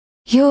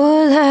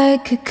You're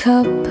like a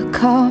cup of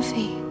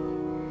coffee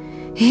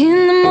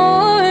in the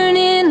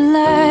morning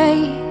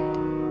light,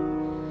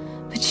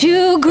 but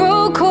you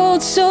grow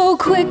cold so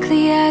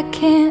quickly I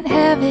can't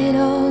have it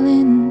all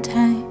in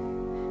time.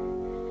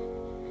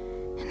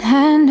 And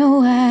I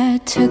know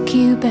I took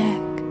you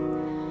back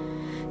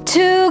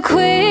too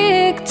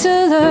quick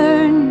to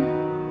learn.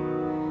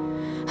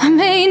 I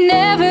may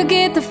never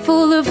get the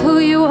full of who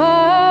you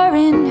are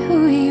and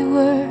who you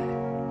were.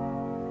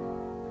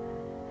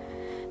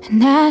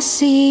 And I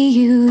see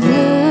you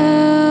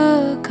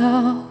look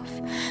off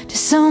to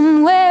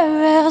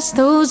somewhere else,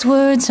 those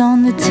words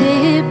on the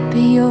tip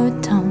of your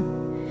tongue.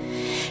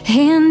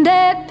 And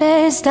at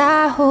best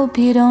I hope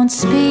you don't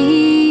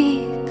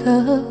speak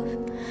of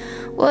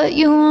what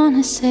you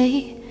wanna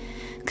say,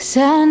 'cause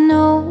I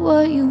know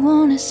what you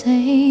wanna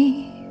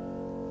say.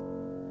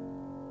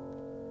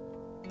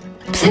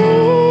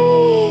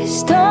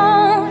 Please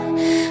don't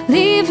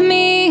leave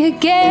me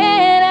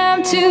again,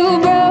 I'm too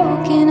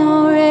broken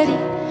already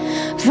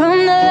from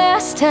the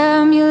last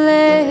time you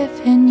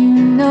left. And you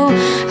know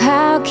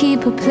I'll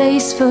keep a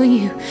place for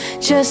you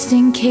just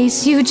in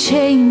case you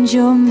change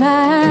your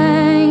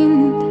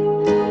mind.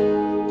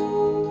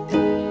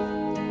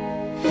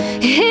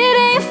 It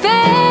ain't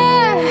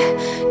fair,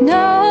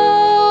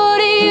 no,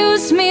 to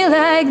use me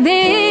like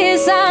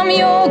this. I'm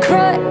your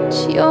crutch,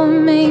 your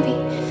maybe,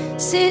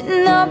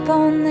 sitting up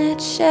on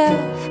that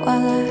shelf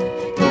while I'm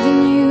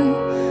giving you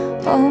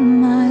all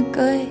my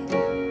good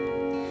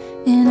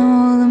and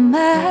all of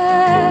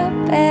my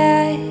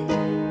bad.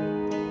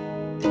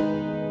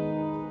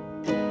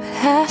 But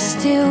I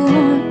still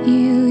want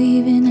you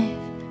even if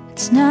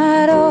it's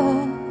not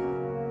all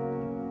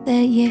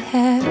that you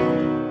have.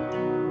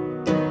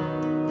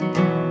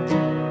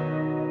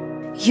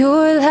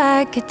 You're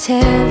like a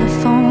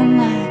telephone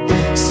line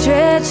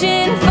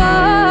stretching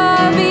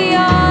far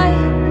beyond,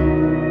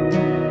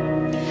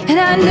 and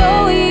I know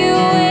you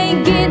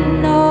ain't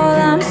getting all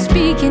I'm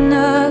speaking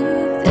of.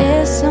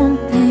 There's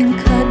something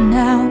cutting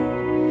out,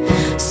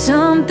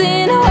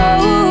 something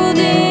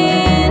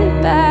holding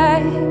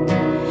back.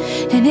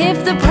 And if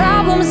the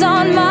problem's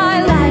on my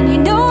line, you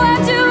know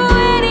I'd do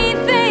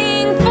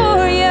anything for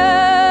you.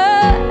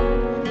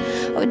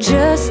 Or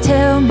just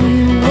tell me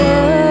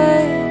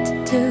what to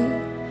do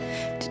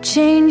to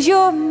change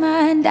your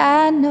mind.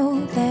 I know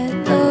that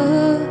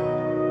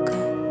look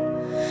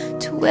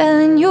to well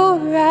in your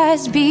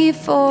eyes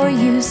before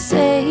you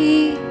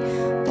say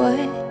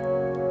what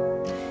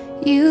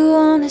you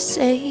wanna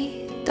say.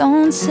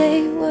 Don't say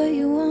what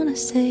you wanna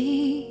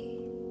say.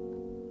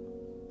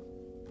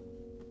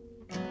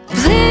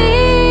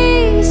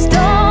 Please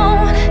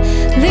don't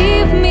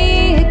leave me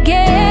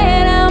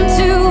again, I'm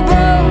too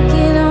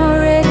broken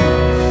already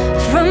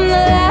from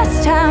the last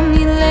time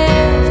you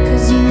left.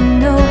 'Cause you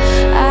know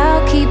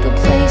I'll keep a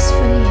place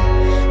for you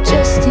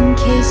just in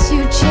case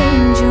you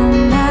change your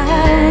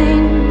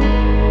mind.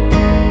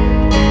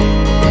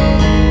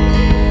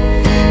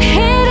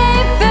 It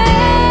ain't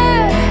fair,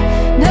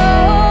 no,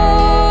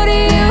 to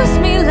use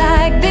me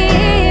like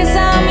this.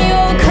 I'm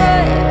your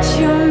crutch,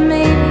 your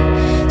maybe,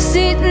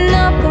 sitting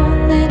up on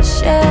that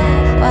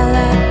shelf while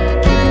I'm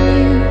giving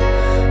you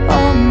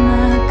all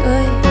my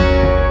good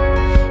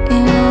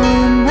and all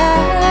of my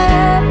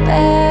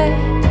bad.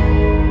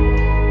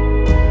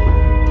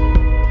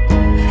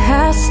 But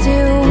I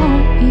still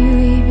want you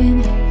even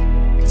if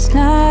it's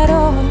not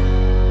all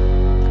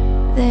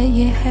that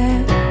you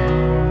have.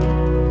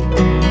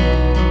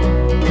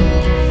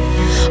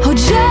 Oh,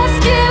 just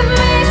give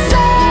me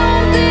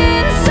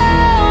something,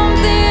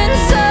 something,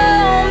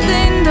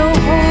 something to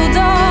hold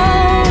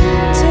on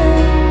to.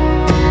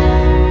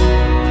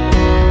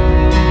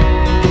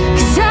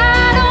 'Cause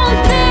I don't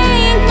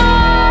think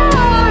my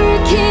heart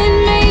can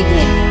make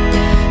it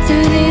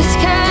through this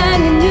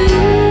kind of news.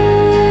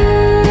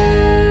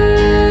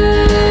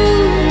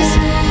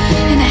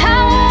 And I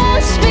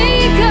won't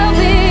speak of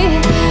it,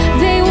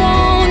 they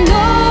won't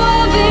know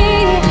of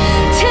it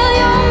till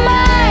your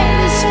mind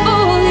is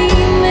fully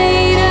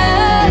made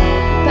up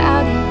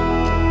about it.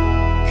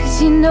 'Cause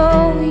you know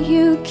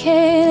you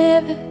can't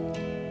ever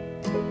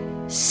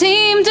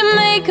seem to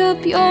make up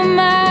your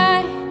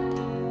mind.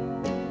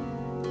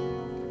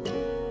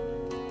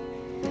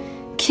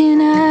 Can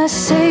I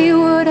say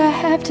what I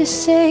have to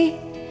say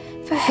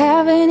for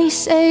having you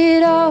say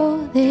it all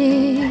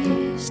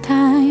this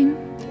time?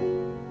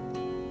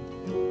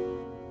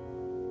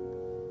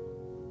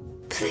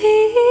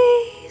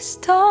 Please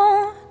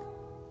don't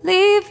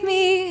leave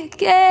me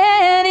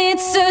again.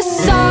 It's a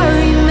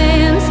sorry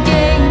man's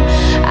game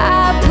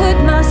I put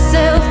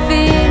myself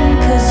in,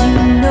 'cause you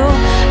know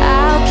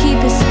I'll keep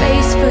a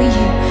space for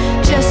you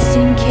just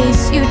in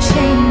case you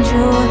change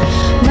your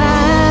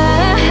mind.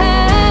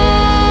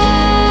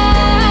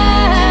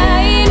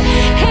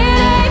 It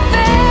ain't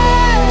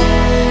fair,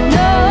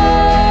 no,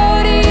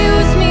 to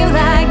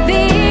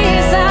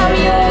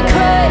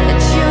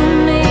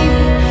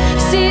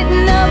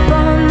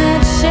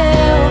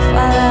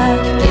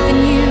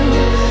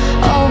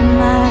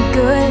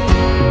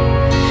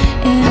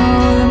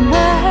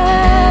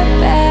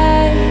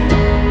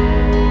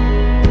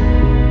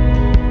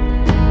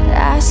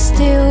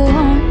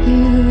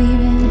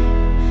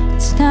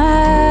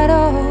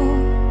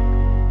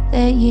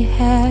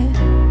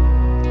had.